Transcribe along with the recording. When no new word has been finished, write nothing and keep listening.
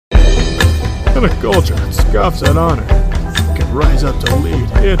In a culture that scoffs at honor, you can rise up to lead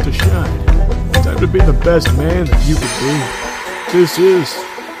and to shine. Time to be the best man that you can be. This is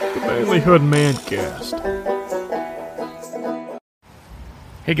the Manlyhood Mancast.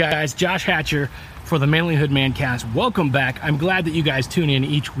 Hey guys, Josh Hatcher for the Manlyhood Mancast. Welcome back. I'm glad that you guys tune in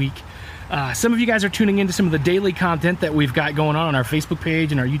each week. Some of you guys are tuning into some of the daily content that we've got going on our Facebook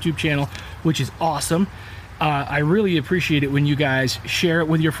page and our YouTube channel, which is awesome. I really appreciate it when you guys share it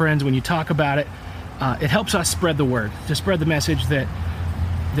with your friends, when you talk about it. It helps us spread the word, to spread the message that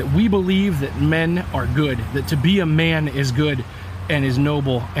we believe that men are good, that to be a man is good and is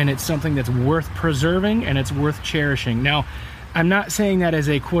noble, and it's something that's worth preserving and it's worth cherishing. Now, I'm not saying that as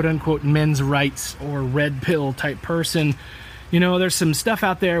a quote-unquote men's rights or red pill type person. You know, there's some stuff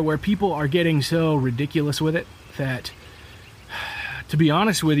out there where people are getting so ridiculous with it that, to be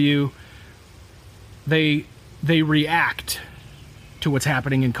honest with you, they react to what's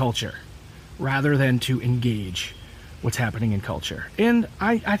happening in culture rather than to engage what's happening in culture. And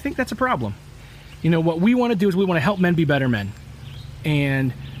I think that's a problem. You know, what we want to do is we want to help men be better men.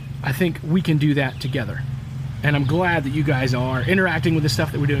 And I think we can do that together. And I'm glad that you guys are interacting with the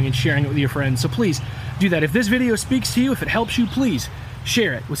stuff that we're doing and sharing it with your friends. So please do that. If this video speaks to you, if it helps you, please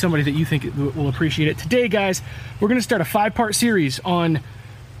share it with somebody that you think will appreciate it. Today, guys, we're going to start a 5-part series on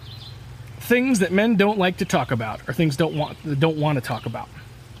things that men don't like to talk about, or things don't want to talk about.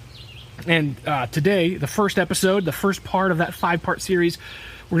 And today, the first episode, the first part of that 5-part series,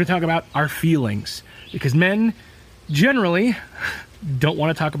 we're going to talk about our feelings, because men generally don't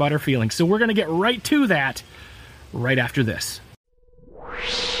want to talk about our feelings. So we're going to get right to that right after this.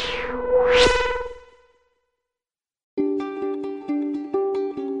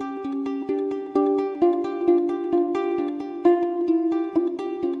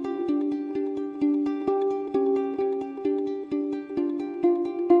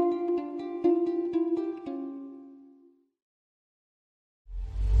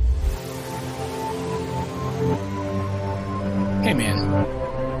 Hey man,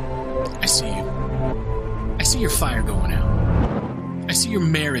 I see you. I see your fire going out. I see your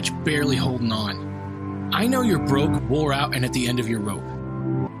marriage barely holding on. I know you're broke, wore out, and at the end of your rope.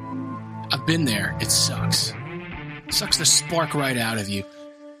 I've been there. It sucks. It sucks the spark right out of you,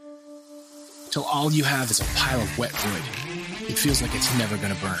 till all you have is a pile of wet wood. It feels like it's never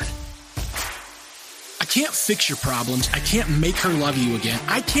gonna burn. I can't fix your problems. I can't make her love you again.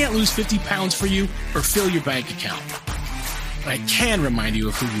 I can't lose 50 pounds for you or fill your bank account. But I can remind you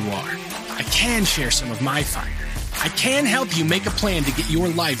of who you are. I can share some of my fire. I can help you make a plan to get your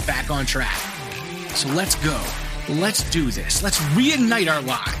life back on track. So let's go. Let's do this. Let's reignite our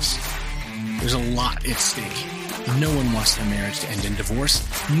lives. There's a lot at stake. No one wants their marriage to end in divorce.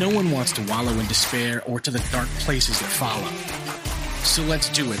 No one wants to wallow in despair or to the dark places that follow. So let's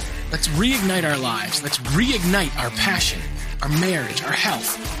do it. Let's reignite our lives. Let's reignite our passion, our marriage, our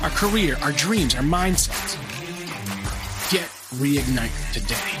health, our career, our dreams, our mindsets. Get Reignite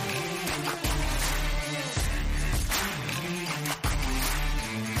today.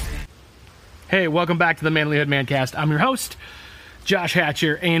 Hey, welcome back to the Manlyhood Mancast. I'm your host, Josh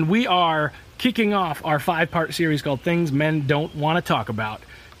Hatcher, and we are kicking off our 5-part series called Things Men Don't Want to Talk About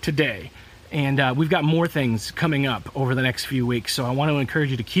today. And we've got more things coming up over the next few weeks, so I want to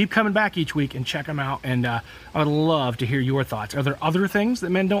encourage you to keep coming back each week and check them out, and I would love to hear your thoughts. Are there other things that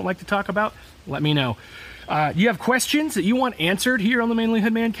men don't like to talk about? Let me know. You have questions that you want answered here on the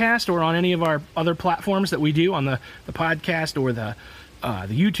Manlyhood Mancast or on any of our other platforms that we do on the podcast or the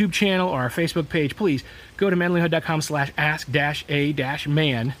YouTube channel or our Facebook page, please go to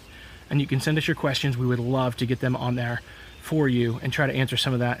manlyhood.com/ask-a-man, and you can send us your questions. We would love to get them on there for you and try to answer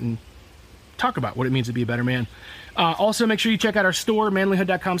some of that and talk about what it means to be a better man. Also, make sure you check out our store,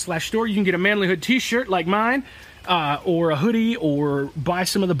 manlyhood.com/store. You can get a Manlyhood t-shirt like mine, or a hoodie, or buy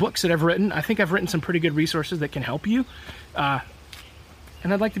some of the books that I've written. I think I've written some pretty good resources that can help you.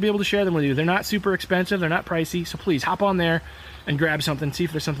 And I'd like to be able to share them with you. They're not super expensive, they're not pricey, so please hop on there and grab something, see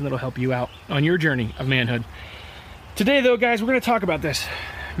if there's something that'll help you out on your journey of manhood. Today, though, guys, we're going to talk about this.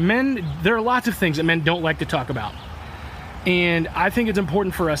 There are lots of things that men don't like to talk about. And I think it's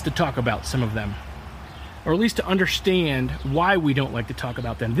important for us to talk about some of them, or at least to understand why we don't like to talk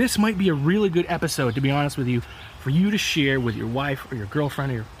about them. This might be a really good episode, to be honest with you, for you to share with your wife or your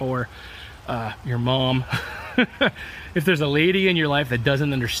girlfriend or your mom. If there's a lady in your life that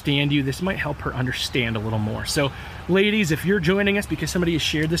doesn't understand you, this might help her understand a little more. So, ladies, if you're joining us because somebody has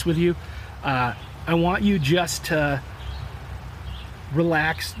shared this with you, I want you just to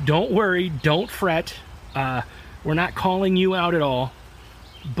relax. Don't worry. Don't fret. We're not calling you out at all,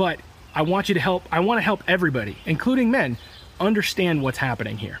 but I want to help everybody, including men, understand what's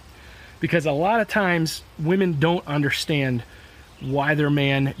happening here. because a lot of times women don't understand why their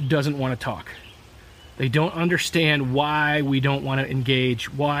man doesn't want to talk. They don't understand why we don't want to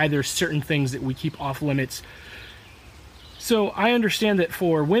engage, why there's certain things that we keep off limits. So I understand that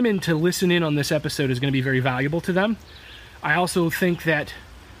for women to listen in on this episode is going to be very valuable to them. I also think that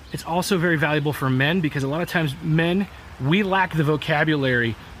it's also very valuable for men, because a lot of times men, we lack the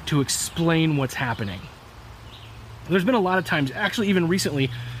vocabulary to explain what's happening. There's been a lot of times, actually even recently,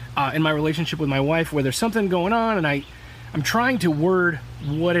 in my relationship with my wife, where there's something going on and I'm trying to word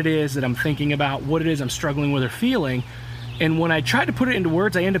what it is that I'm thinking about, what it is I'm struggling with or feeling, and when I try to put it into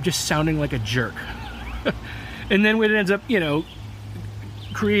words, I end up just sounding like a jerk. And then it ends up,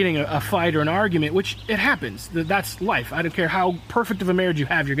 creating a fight or an argument, which it happens. That's life. I don't care how perfect of a marriage you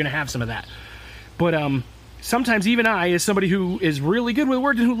have, you're going to have some of that. But sometimes even I, as somebody who is really good with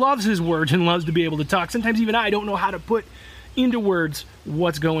words and who loves his words and loves to be able to talk, sometimes even I don't know how to put into words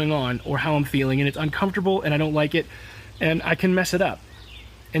what's going on or how I'm feeling, and it's uncomfortable and I don't like it, and I can mess it up.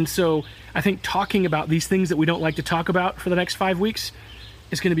 And so I think talking about these things that we don't like to talk about for the next 5 weeks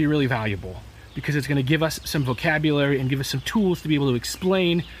is going to be really valuable, because it's going to give us some vocabulary and give us some tools to be able to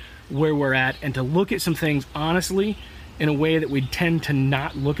explain where we're at and to look at some things honestly in a way that we tend to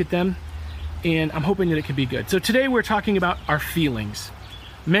not look at them. And I'm hoping that it can be good. So today we're talking about our feelings.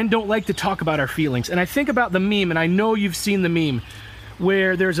 Men don't like to talk about our feelings. And I think about the meme, and I know you've seen the meme,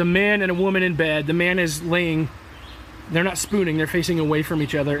 where there's a man and a woman in bed. The man is laying, they're not spooning, they're facing away from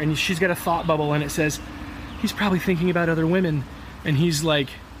each other, and she's got a thought bubble, and it says, he's probably thinking about other women. And he's like,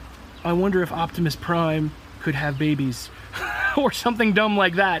 I wonder if Optimus Prime could have babies. Or something dumb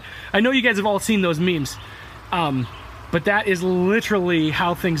like that. I know you guys have all seen those memes. But that is literally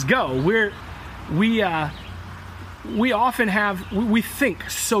how things go. We think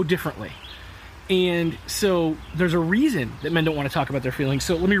so differently. And so there's a reason that men don't want to talk about their feelings.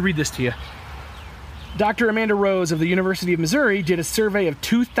 So let me read this to you. Dr. Amanda Rose of the University of Missouri did a survey of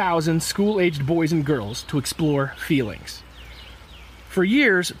 2,000 school-aged boys and girls to explore feelings. For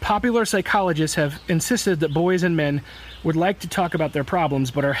years, popular psychologists have insisted that boys and men would like to talk about their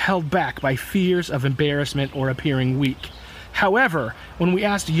problems but are held back by fears of embarrassment or appearing weak. However, when we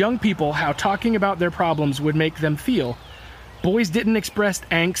asked young people how talking about their problems would make them feel, boys didn't express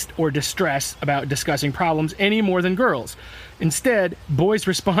angst or distress about discussing problems any more than girls. Instead, boys'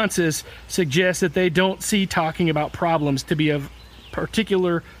 responses suggest that they don't see talking about problems to be of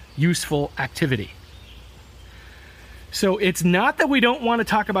particular useful activity. So it's not that we don't want to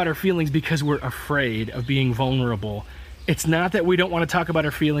talk about our feelings because we're afraid of being vulnerable. It's not that we don't want to talk about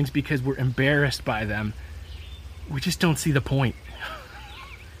our feelings because we're embarrassed by them. We just don't see the point.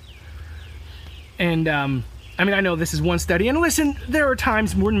 And, I know this is one study. And listen, there are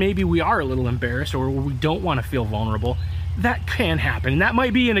times when maybe we are a little embarrassed or we don't want to feel vulnerable. That can happen. And that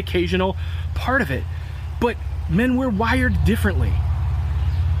might be an occasional part of it. But men, we're wired differently.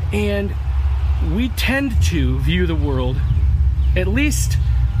 And we tend to view the world, at least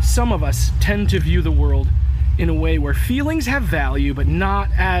some of us tend to view the world in a way where feelings have value, but not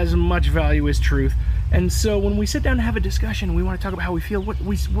as much value as truth. And so when we sit down and have a discussion, we want to talk about how we feel.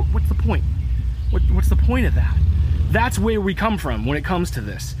 What's the point? What's the point of that? That's where we come from when it comes to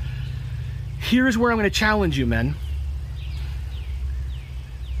this. Here's where I'm going to challenge you, men.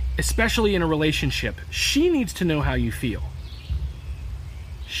 Especially in a relationship. She needs to know how you feel.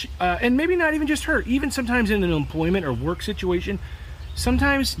 And maybe not even just her, even sometimes in an employment or work situation,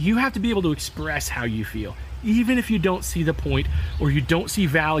 sometimes you have to be able to express how you feel, even if you don't see the point or you don't see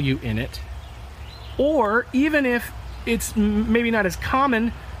value in it, or even if it's maybe not as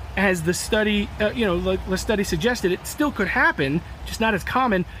common as the study, the study suggested. It still could happen, just not as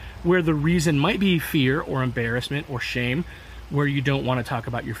common, where the reason might be fear or embarrassment or shame, where you don't want to talk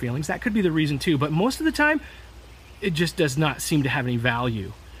about your feelings. That could be the reason too, but most of the time, it just does not seem to have any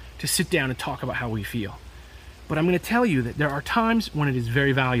value to sit down and talk about how we feel. But I'm going to tell you that there are times when it is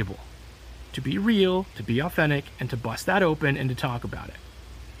very valuable to be real, to be authentic, and to bust that open and to talk about it.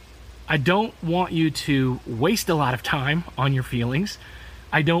 I don't want you to waste a lot of time on your feelings.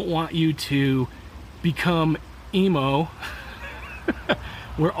 I don't want you to become emo,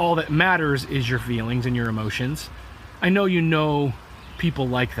 where all that matters is your feelings and your emotions. I know people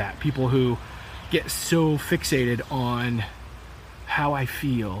like that, people who get so fixated on how I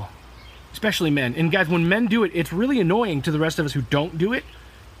feel, especially men. And guys, when men do it, it's really annoying to the rest of us who don't do it.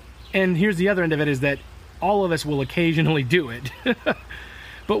 And here's the other end of it, is that all of us will occasionally do it.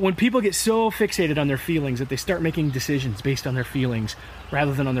 But when people get so fixated on their feelings that they start making decisions based on their feelings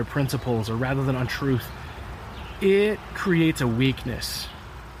rather than on their principles or rather than on truth, it creates a weakness.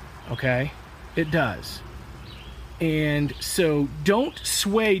 Okay? It does. And so don't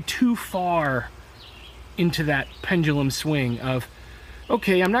sway too far into that pendulum swing of,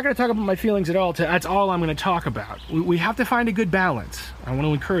 okay, I'm not going to talk about my feelings at all. That's all I'm going to talk about. We have to find a good balance. I want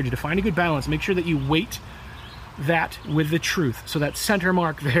to encourage you to find a good balance. Make sure that you weight that with the truth. So that center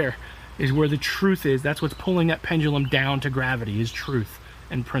mark there is where the truth is. That's what's pulling that pendulum down to gravity, is truth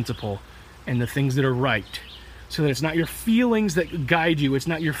and principle and the things that are right. So that it's not your feelings that guide you, it's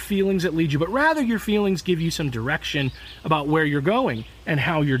not your feelings that lead you, but rather your feelings give you some direction about where you're going and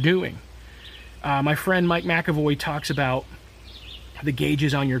how you're doing. My friend Mike McAvoy talks about the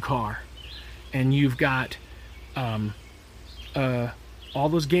gauges on your car, and you've got all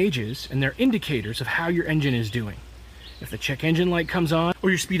those gauges, and they're indicators of how your engine is doing. If the check engine light comes on,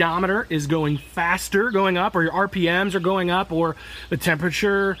 or your speedometer is going faster, going up, or your RPMs are going up, or the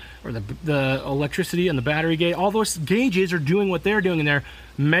temperature, or the electricity and the battery gauge, all those gauges are doing what they're doing, and they're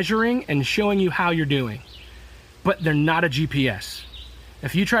measuring and showing you how you're doing. But they're not a GPS.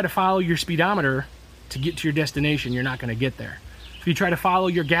 If you try to follow your speedometer to get to your destination, you're not going to get there. If you try to follow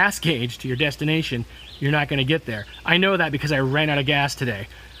your gas gauge to your destination, you're not going to get there. I know that because I ran out of gas today.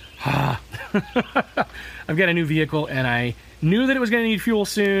 I've got a new vehicle, and I knew that it was going to need fuel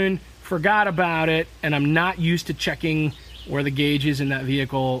soon, forgot about it, and I'm not used to checking where the gauge is in that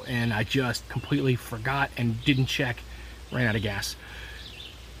vehicle, and I just completely forgot and didn't check, ran out of gas.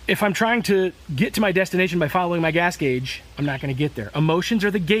 If I'm trying to get to my destination by following my gas gauge, I'm not going to get there. Emotions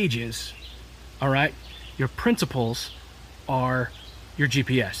are the gauges, all right? Your principles are your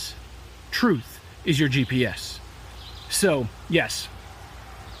GPS. Truth is your GPS. So, yes,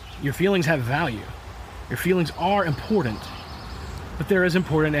 your feelings have value. Your feelings are important, but they're as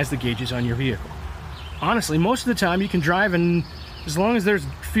important as the gauges on your vehicle. Honestly, most of the time you can drive, and as long as there's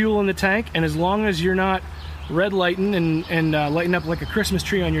fuel in the tank, and as long as you're not red lighting and lighting up like a Christmas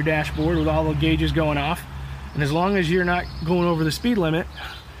tree on your dashboard with all the gauges going off, and as long as you're not going over the speed limit,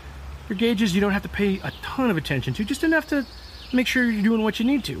 your gauges you don't have to pay a ton of attention to, just enough to make sure you're doing what you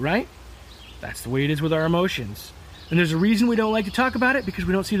need to, right? That's the way it is with our emotions. And there's a reason we don't like to talk about it, because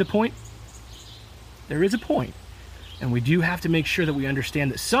we don't see the point. There is a point. And we do have to make sure that we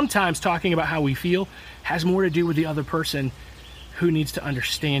understand that sometimes talking about how we feel has more to do with the other person who needs to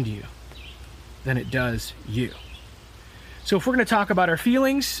understand you than it does you. So if we're going to talk about our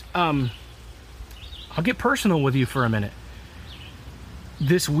feelings, I'll get personal with you for a minute.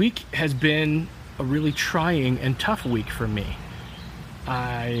 This week has been a really trying and tough week for me.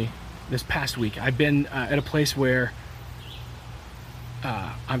 This past week, I've been at a place where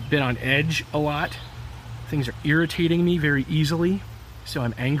I've been on edge a lot. Things are irritating me very easily, so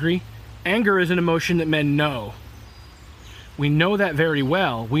I'm angry. Anger is an emotion that men know. We know that very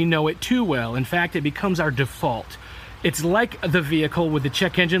well. We know it too well. In fact, it becomes our default. It's like the vehicle with the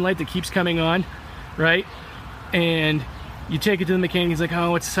check engine light that keeps coming on, right? And you take it to the mechanic, he's like,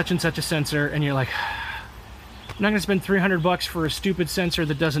 oh, it's such and such a sensor, and you're like, I'm not going to spend $300 for a stupid sensor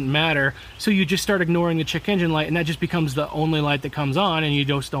that doesn't matter. So you just start ignoring the check engine light, and that just becomes the only light that comes on, and you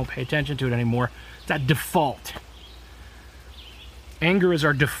just don't pay attention to it anymore. It's that default. Anger is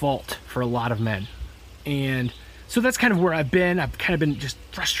our default for a lot of men. And so that's kind of where I've been. I've kind of been just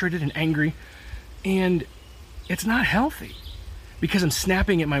frustrated and angry. And it's not healthy, because I'm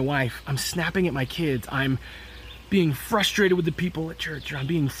snapping at my wife. I'm snapping at my kids. I'm being frustrated with the people at church, or I'm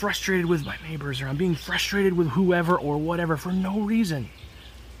being frustrated with my neighbors, or I'm being frustrated with whoever or whatever for no reason.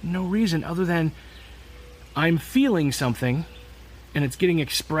 No reason other than I'm feeling something and it's getting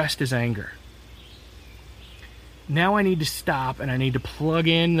expressed as anger. Now I need to stop, and I need to plug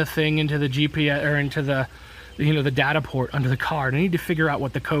in the thing into the GPS, or into the data port under the car. And I need to figure out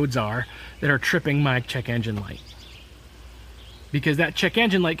what the codes are that are tripping my check engine light. Because that check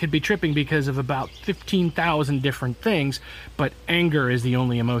engine light could be tripping because of about 15,000 different things, but anger is the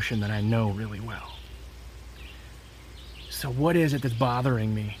only emotion that I know really well. So what is it that's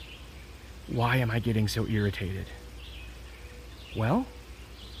bothering me? Why am I getting so irritated? Well,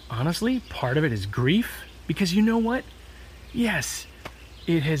 honestly, part of it is grief, because you know what? Yes,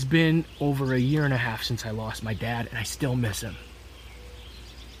 it has been over 1.5 years since I lost my dad, and I still miss him.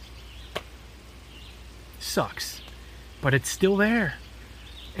 Sucks. But it's still there.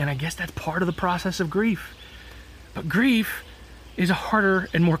 And I guess that's part of the process of grief. But grief is a harder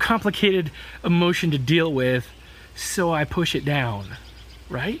and more complicated emotion to deal with, so I push it down,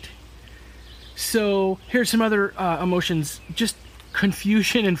 right? So here's some other emotions. Just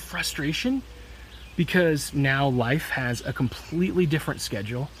confusion and frustration, because now life has a completely different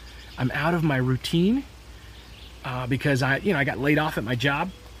schedule. I'm out of my routine because I got laid off at my job.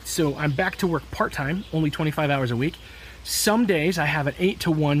 So I'm back to work part-time, only 25 hours a week. Some days I have an 8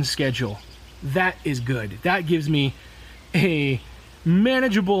 to 1 schedule, that is good. That gives me a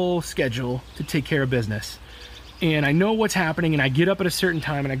manageable schedule to take care of business. And I know what's happening, and I get up at a certain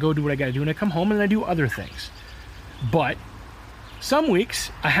time, and I go do what I got to do, and I come home and I do other things. But some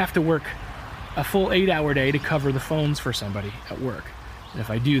weeks, I have to work a full 8-hour day to cover the phones for somebody at work. And if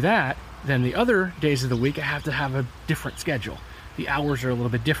I do that, then the other days of the week, I have to have a different schedule. The hours are a little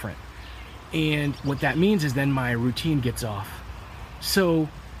bit different. And what that means is then my routine gets off. So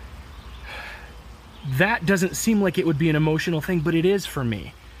that doesn't seem like it would be an emotional thing, but it is for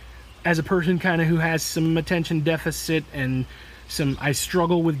me. As a person kind of who has some attention deficit and I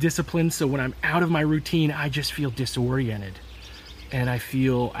struggle with discipline, so when I'm out of my routine, I just feel disoriented. And I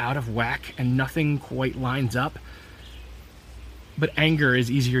feel out of whack and nothing quite lines up. But anger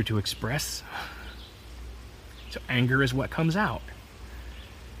is easier to express. So anger is what comes out.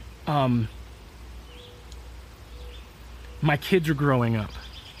 My kids are growing up.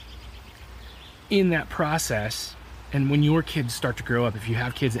 In that process, and when your kids start to grow up, if you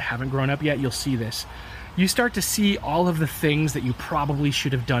have kids that haven't grown up yet, you'll see this. You start to see all of the things that you probably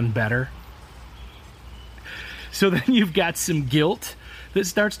should have done better. So then you've got some guilt that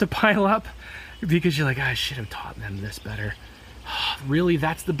starts to pile up because you're like, I should have taught them this better. Really,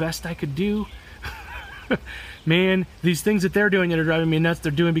 that's the best I could do? Man, these things that they're doing that are driving me nuts,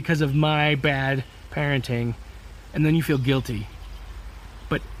 they're doing because of my bad parenting. And then you feel guilty.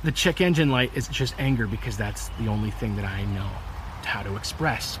 But the check engine light is just anger because that's the only thing that I know how to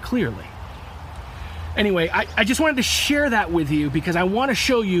express clearly. Anyway, I just wanted to share that with you because I want to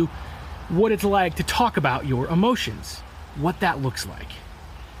show you what it's like to talk about your emotions, what that looks like.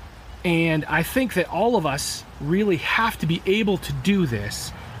 And I think that all of us really have to be able to do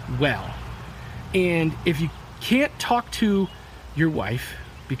this well. And if you can't talk to your wife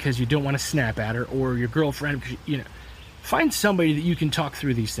because you don't want to snap at her, or your girlfriend, because, find somebody that you can talk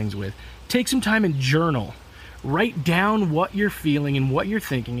through these things with. Take some time and journal. Write down what you're feeling and what you're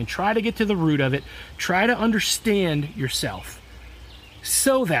thinking and try to get to the root of it. Try to understand yourself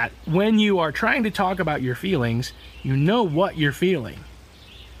so that when you are trying to talk about your feelings, you know what you're feeling.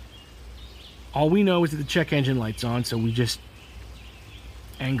 All we know is that the check engine light's on, so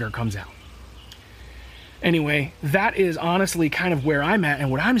anger comes out. Anyway, that is honestly kind of where I'm at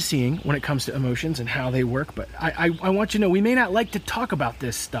and what I'm seeing when it comes to emotions and how they work. But I want you to know, we may not like to talk about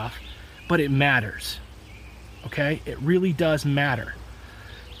this stuff, but it matters. Okay? It really does matter.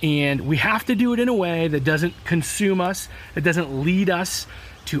 And we have to do it in a way that doesn't consume us, that doesn't lead us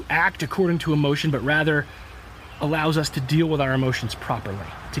to act according to emotion, but rather allows us to deal with our emotions properly,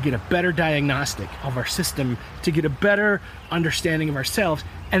 to get a better diagnostic of our system, to get a better understanding of ourselves,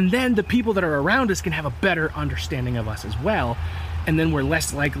 and then the people that are around us can have a better understanding of us as well, and then we're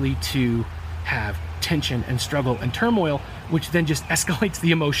less likely to have tension and struggle and turmoil, which then just escalates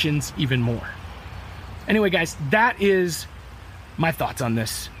the emotions even more. Anyway, guys, that is my thoughts on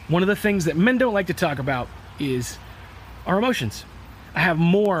this. One of the things that men don't like to talk about is our emotions. I have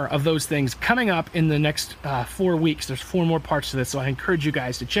more of those things coming up in the next 4 weeks. There's 4 more parts to this, so I encourage you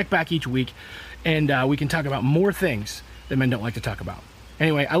guys to check back each week, and we can talk about more things that men don't like to talk about.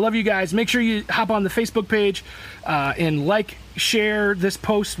 Anyway, I love you guys. Make sure you hop on the Facebook page and share this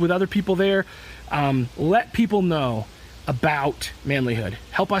post with other people there. Let people know about manlyhood.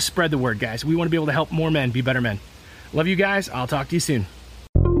 Help us spread the word, guys. We want to be able to help more men be better men. Love you guys. I'll talk to you soon.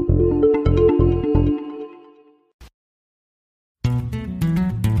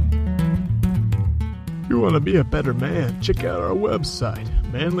 You want to be a better man? Check out our website,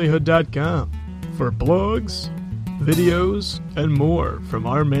 manlyhood.com, for blogs, videos, and more from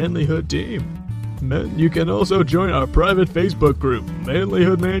our Manlyhood team. Men, you can also join our private Facebook group,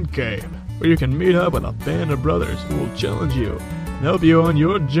 Manlyhood Man Cave, where you can meet up with a band of brothers who will challenge you and help you on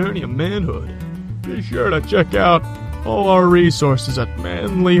your journey of manhood. Be sure to check out all our resources at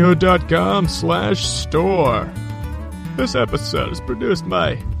manlyhood.com/store. This episode is produced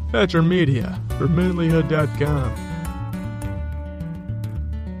by Thatcher Media for manlyhood.com.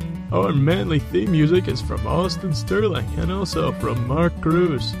 Our manly theme music is from Austin Sterling and also from Mark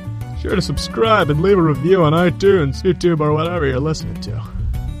Cruz. Sure to subscribe and leave a review on iTunes, YouTube, or whatever you're listening to.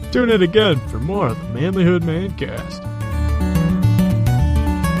 Tune in again for more of the Manlyhood Mancast.